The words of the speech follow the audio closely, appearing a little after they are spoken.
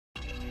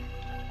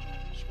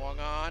Swung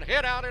on,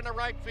 hit out into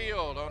right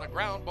field on a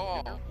ground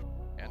ball.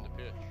 And the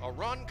pitch. A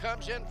run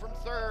comes in from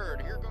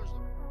third.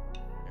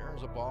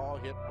 Here's a ball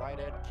hit right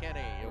at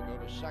Kenny. He'll go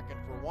to second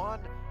for one.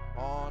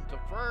 On to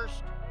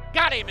first.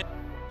 Got him! So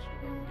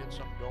we can get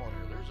something going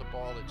here. There's a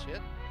ball that's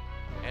hit,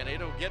 and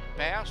it'll get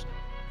past.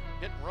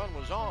 Hit and run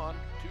was on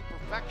to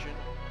perfection.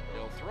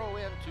 He'll throw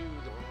into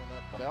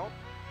the belt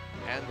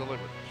and delivers.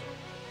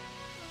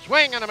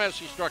 Swing and a miss.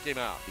 He struck him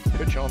out.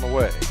 Pitch on the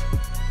way.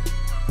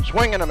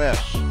 Swing and a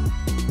miss.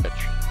 Pitch.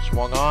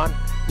 Swung on.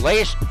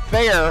 Laced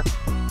fair.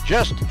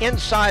 Just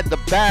inside the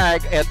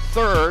bag at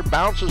third.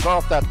 Bounces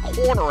off that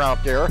corner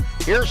out there.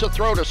 Here's a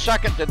throw to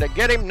second. Did they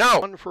get him?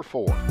 No. 1 for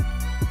 4.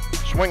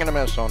 Swing and a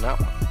miss on that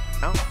one.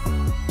 Now.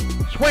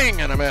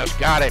 Swing and a miss.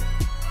 Got him.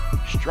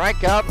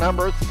 Strikeout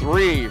number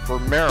 3 for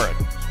Merritt.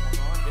 Swung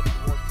on, hit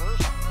toward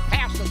first.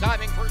 Past the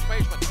diving first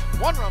baseman.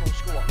 1 run will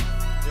score.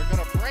 They're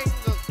going to bring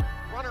the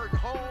runner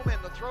home, and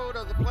the throw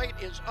to the plate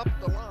is up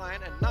the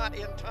line and not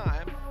in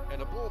time. And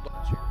the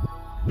Bulldogs here.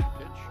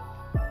 Pitch.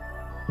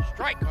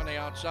 Strike on the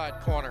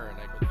outside corner, and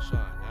they put the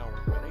sign. Now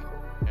we're ready.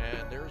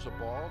 And there's a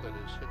ball that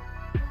is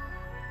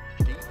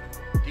hit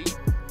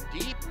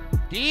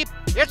deep.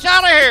 It's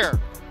out of here.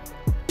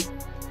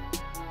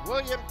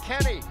 William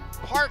Kenny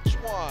parks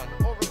one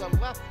over the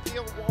left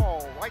field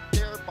wall right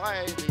there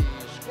by the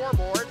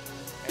scoreboard,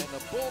 and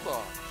the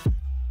Bulldogs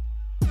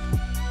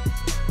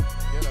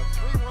get a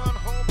 3-run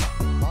home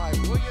by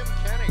William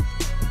Kenny.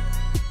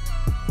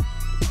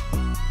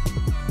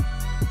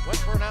 Went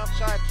for an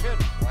outside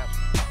pitch last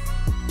night.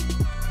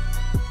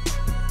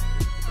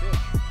 Here's the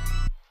pitch.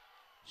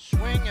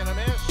 Swing and a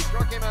miss,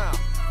 struck him out.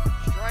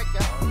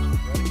 Strikeout,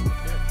 ready for the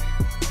pitch.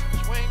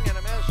 Swing and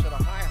a miss at a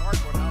high hard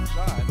one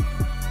outside.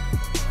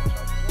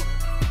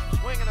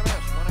 Swing and a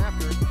miss, went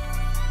after it.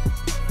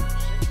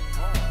 Sinking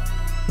ball.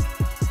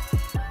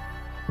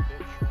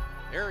 Pitch.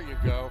 There you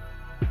go.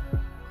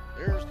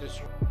 There's this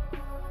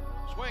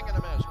swing and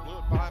a miss. Blew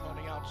it by him on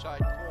the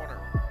outside corner.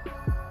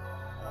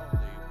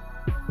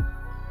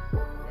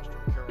 On the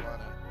Western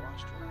Carolina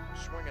roster.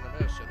 Swing and a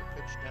miss and a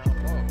pitch down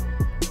low.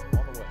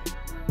 On the way.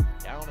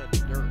 Down in the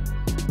dirt.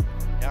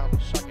 Down the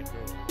second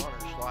goes the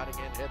runner sliding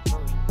in head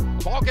first.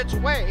 The ball gets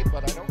away,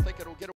 but I don't think it'll get away.